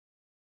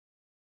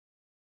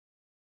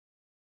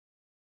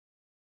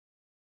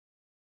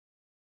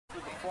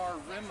far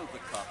rim of the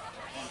cup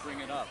and bring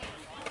it up.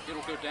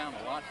 It'll go down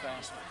a lot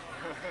faster.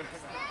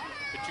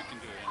 But you can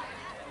do it anyway.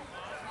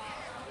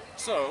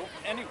 So,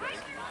 anyway,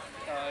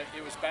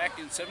 it was back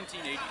in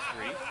 1783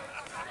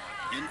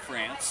 in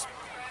France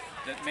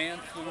that man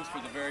flew for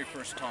the very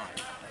first time.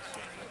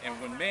 And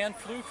when man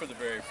flew for the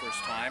very first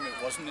time, it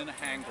wasn't in a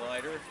hang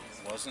glider, it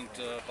wasn't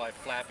by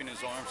flapping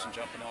his arms and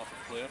jumping off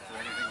a cliff or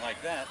anything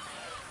like that.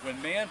 When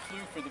man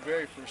flew for the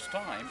very first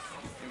time,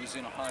 it was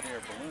in a hot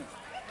air balloon.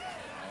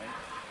 Right?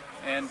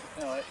 And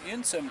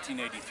in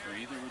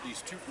 1783, there were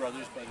these two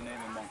brothers by the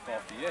name of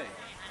Montgolfier.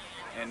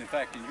 And in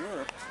fact, in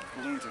Europe,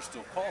 balloons are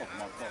still called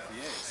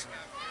Montgolfiers.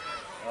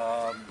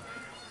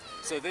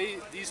 So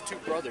these two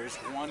brothers,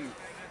 one,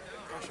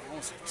 gosh, I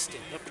almost have to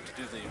stand up to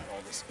do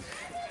all this.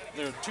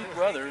 There are two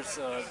brothers,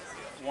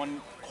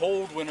 one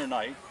cold winter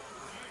night,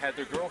 had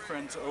their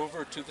girlfriends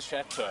over to the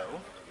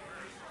chateau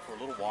for a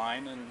little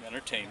wine and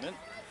entertainment.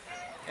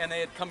 And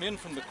they had come in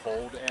from the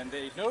cold, and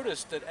they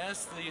noticed that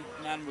as the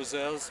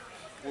mademoiselles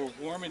were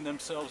warming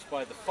themselves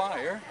by the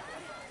fire,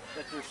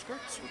 that their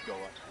skirts would go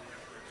up.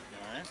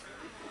 All right?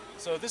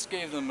 So this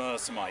gave them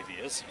some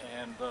ideas,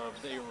 and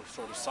they were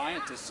sort of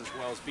scientists as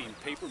well as being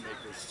paper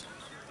makers,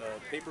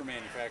 paper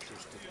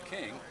manufacturers to the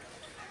king.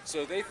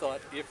 So they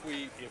thought if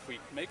we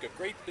make a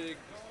great big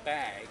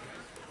bag,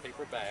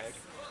 paper bag,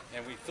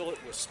 and we fill it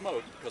with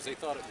smoke, because they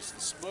thought it was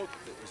the smoke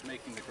that was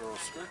making the girls'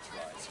 skirts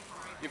rise.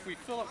 If we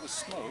fill it with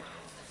smoke,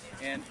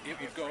 and it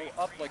would go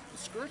up like the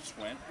skirts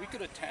went, we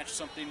could attach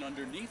something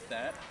underneath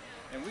that,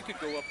 and we could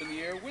go up in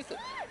the air with it.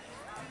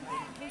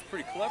 It was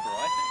pretty clever,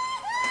 I think.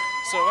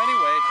 So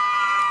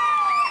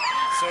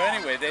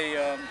anyway, they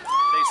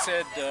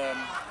said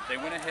they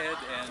went ahead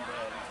and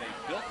they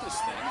built this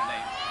thing, and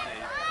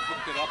they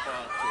hooked it up to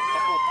a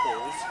couple of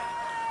poles,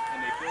 and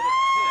they built a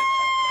pit,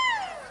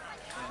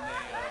 and they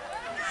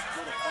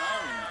split a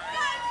fire in the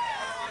pit,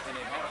 and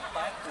they had a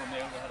platform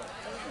there that had a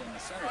hole in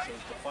the center, so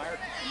the fire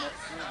could come up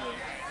through the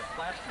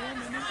platform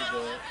and into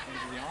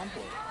the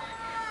envelope.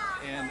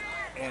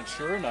 And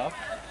sure enough,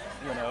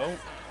 you know,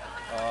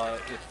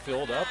 it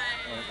filled up,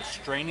 and it was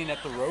straining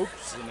at the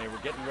ropes, and they were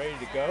getting ready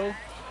to go.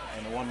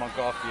 And the one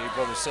Montgolfier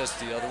brother says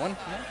to the other one,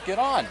 "Get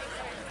on."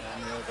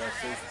 And the other guy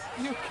says,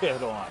 "You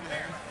get on."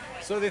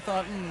 So they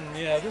thought,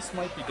 yeah, this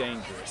might be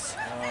dangerous.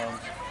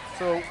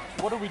 So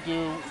what do we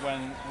do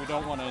when we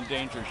don't want to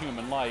endanger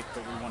human life,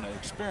 but we want to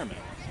experiment?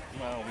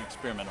 Well, we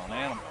experiment on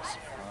animals,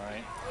 all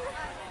right?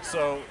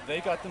 So they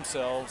got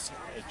themselves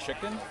a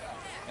chicken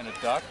and a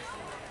duck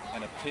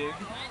and a pig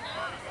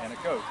and a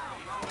goat.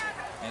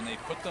 And they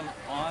put them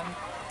on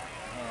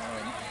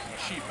a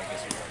sheep, I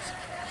guess it was,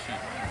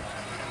 sheep.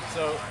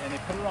 So, and they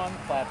put it on the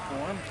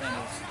platform, and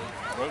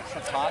the ropes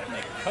were taut, and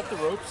they cut the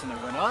ropes, and it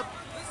went up,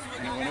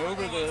 and it went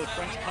over the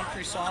French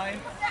countryside,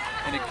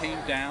 and it came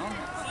down,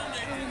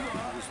 and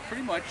it was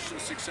pretty much a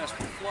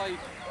successful flight,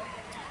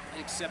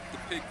 except the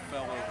pig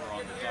fell over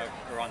on the duck,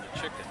 or on the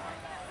chicken,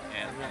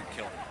 and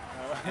killed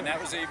it. And that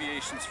was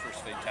aviation's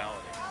first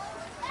fatality.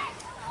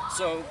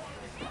 So,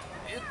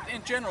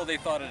 in general, they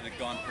thought it had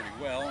gone pretty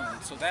well,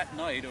 and so that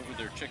night, over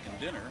their chicken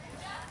dinner,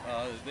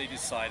 they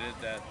decided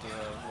that,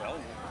 well,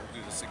 we'll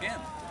do this again.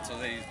 So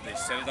they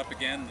set it up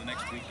again the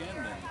next weekend,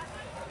 and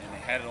they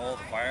had all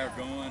the fire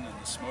going,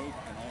 and the smoke,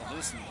 and all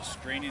this, and the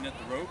straining at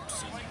the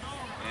ropes,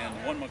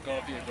 and one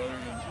Montgolfier brother,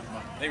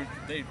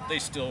 they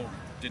still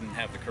didn't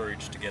have the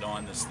courage to get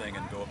on this thing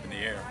and go up in the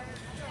air.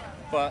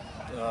 But,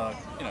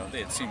 you know, they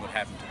had seen what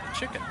happened to the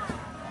chicken,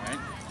 right?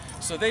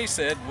 So they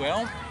said,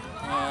 well,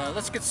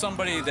 let's get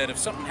somebody that if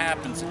something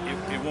happens,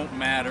 it won't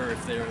matter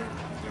if they're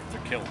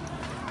killed.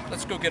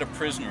 Let's go get a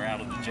prisoner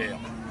out of the jail.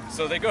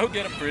 So they go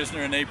get a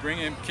prisoner, and they bring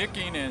him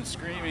kicking and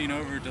screaming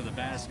over to the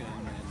basket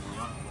and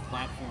the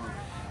platform.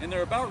 And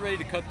they're about ready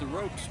to cut the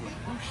ropes when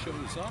who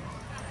shows up?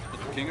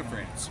 But the King of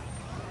France.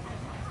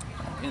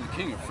 And the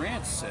King of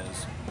France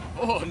says,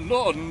 "Oh,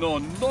 no, no,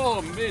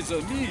 no, mes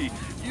amis,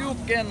 you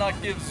cannot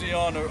give the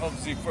honor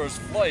of the first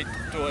flight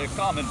to a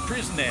common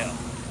prisoner."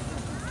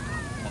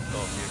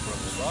 Montgolfier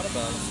brothers thought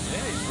about it.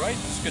 Yeah, he's right.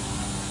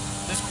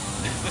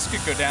 This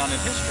could go down in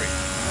history.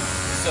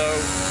 So,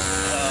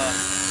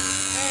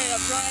 hey, I'm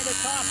trying to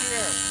talk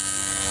here.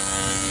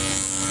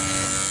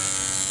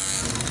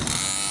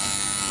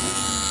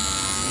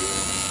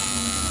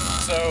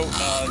 So,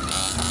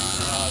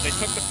 they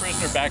took the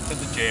prisoner back to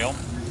the jail,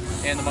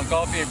 and the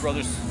Montgolfier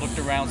brothers looked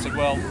around and said,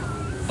 well,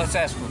 let's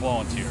ask for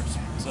volunteers.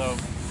 So,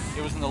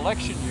 it was an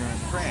election year in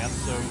France,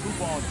 so who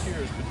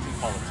volunteers but two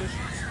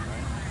politicians,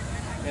 right?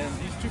 And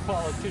these two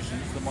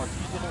politicians, the Marquis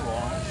de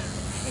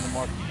l'Orange and the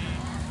Marquis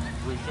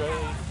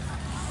Roger,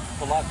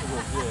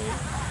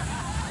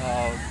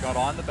 got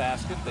on the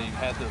basket. They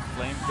had the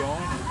flame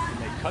going, and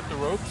they cut the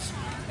ropes,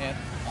 and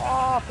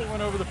off they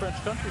went over the French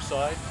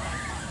countryside,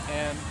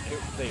 and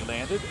they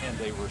landed, and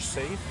they were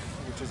safe,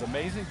 which is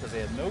amazing because they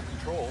had no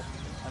control.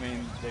 I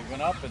mean, they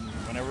went up, and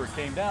whenever it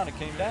came down, you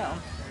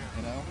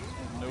know,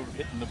 and no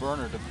hitting the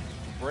burner to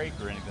break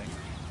or anything.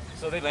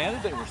 So they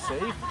landed, they were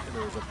safe.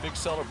 There was a big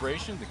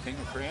celebration. The King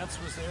of France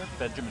was there.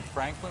 Benjamin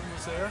Franklin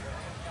was there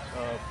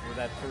for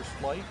that first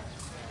flight.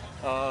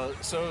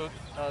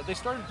 They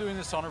started doing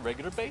this on a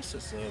regular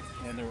basis,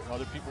 and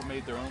other people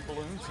made their own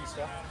balloons and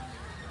stuff.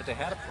 But they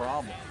had a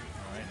problem,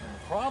 all right? And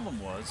the problem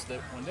was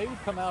that when they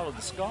would come out of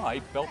the sky,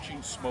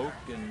 belching smoke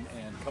and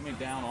coming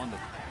down on the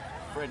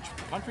French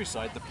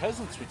countryside, the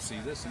peasants would see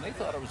this, and they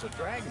thought it was a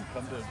dragon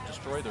come to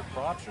destroy their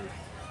crops or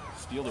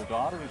steal their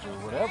daughters or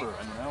whatever,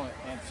 you know.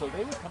 And so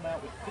they would come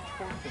out with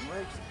pitchforks and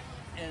rakes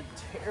and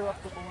tear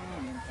up the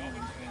balloon and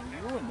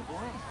ruin the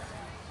balloon.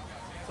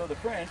 So the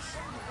French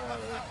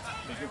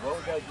figured, well,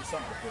 we got to do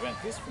something to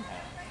prevent this from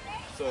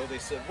happening. So they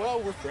said, well,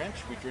 we're French,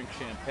 we drink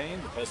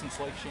champagne, the peasants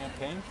like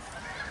champagne,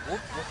 we'll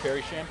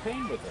carry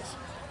champagne with us.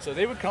 So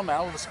they would come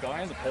out of the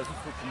sky and the peasants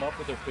would come up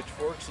with their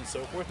pitchforks and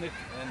so forth,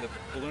 and the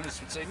balloonists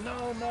would say,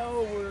 no,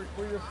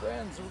 we're your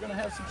friends, we're going to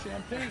have some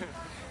champagne.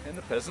 And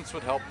the peasants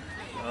would help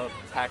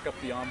pack up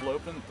the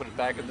envelope and put it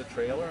back in the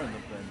trailer and the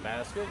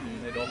basket,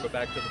 and they'd all go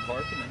back to the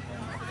park and the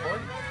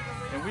party.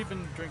 And we've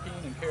been drinking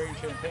and carrying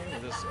champagne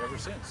with us ever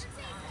since.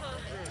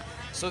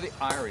 So the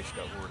Irish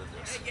got word of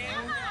this,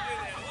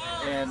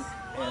 and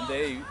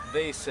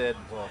they said,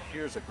 well,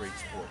 here's a great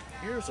sport.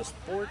 Here's a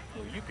sport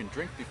where you can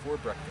drink before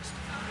breakfast.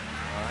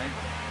 All right.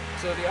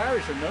 So the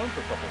Irish are known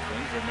for a couple of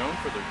things. They're known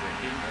for their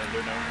drinking, and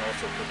they're known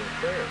also for their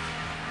prayers.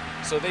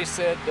 So they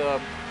said,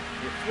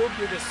 if you'll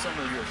give us some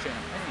of your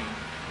champagne,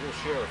 we'll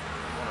share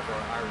one of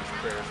our Irish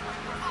prayers with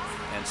you.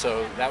 And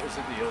so that was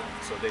the deal.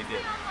 So they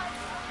did.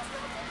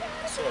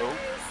 So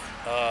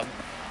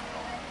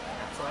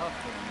that's off.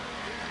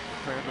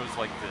 The prayer goes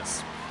like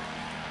this.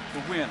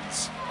 The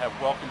winds have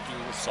welcomed you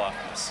with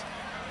softness.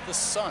 The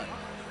sun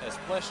has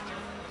blessed you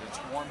with its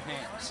warm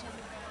hands.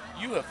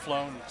 You have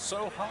flown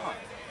so high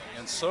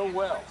and so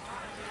well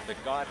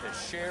that God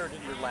has shared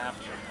in your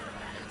laughter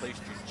and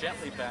placed you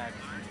gently back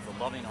into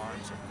the loving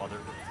arms of Mother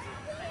Earth.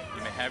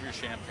 You may have your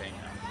champagne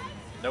now.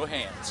 No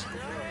hands.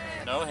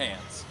 No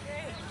hands.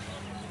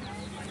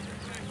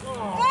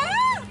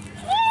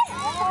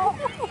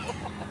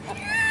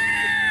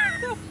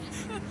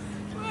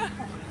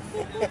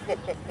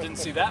 Didn't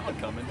see that one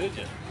coming, did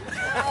you?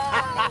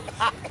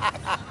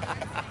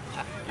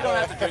 You don't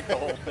have to drink the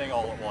whole thing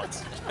all at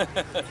once.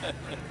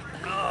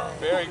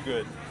 Very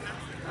good.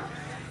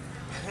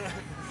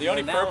 The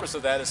only purpose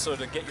of that is so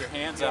to get your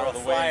hands out of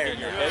the way and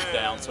get your head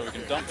down so we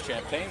can dump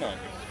champagne on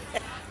you.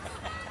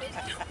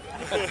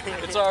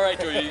 It's all right,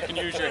 Julia. You can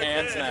use your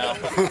hands now.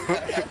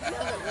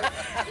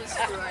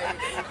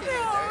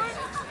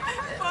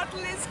 Bottle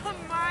is on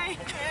my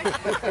head.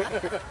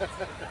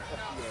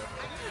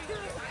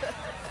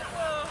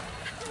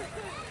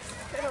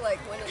 Kind of like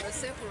winning the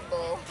Super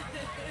Bowl.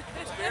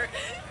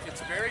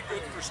 It's very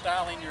good for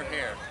styling your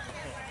hair.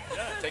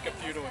 Yeah, take a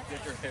few to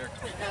get your hair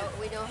clean. Now,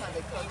 we know how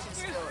the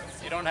coaches go.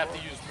 You don't have to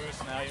use mousse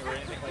now or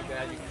anything like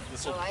that.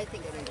 Oh, I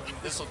think everyone.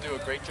 This will do a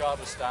great job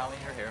of styling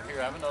your hair.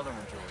 Here, have another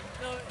one, Julie.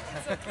 No,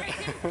 it's okay.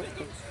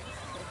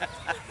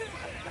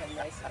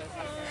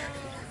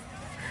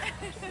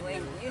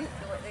 Wayne,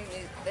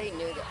 they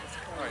knew that was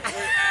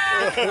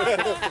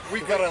coming. We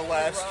got it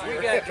last year.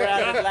 We got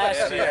drafted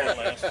last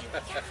year.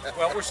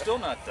 Well, we're still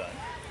not done.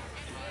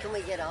 Can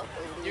we get up?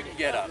 You can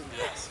get up,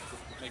 yes.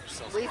 Make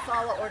yourself We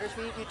follow orders.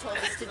 You told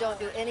us to don't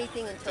do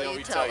anything until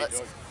you tell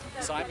us.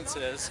 Simon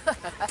says.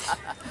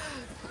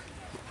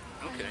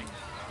 Okay.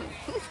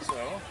 So,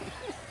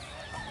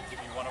 I'll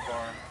give you one of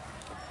our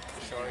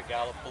Shari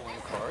Gallup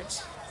balloon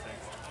cards.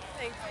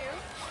 Thank you.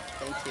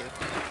 Thank you.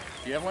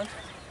 Do you have one?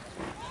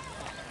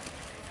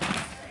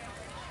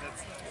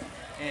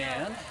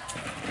 And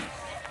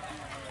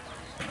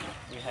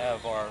we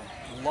have our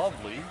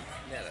lovely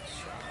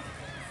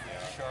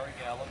Shari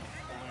Gallup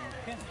balloon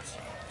pins.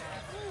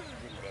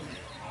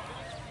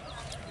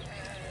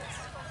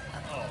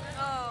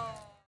 Oh.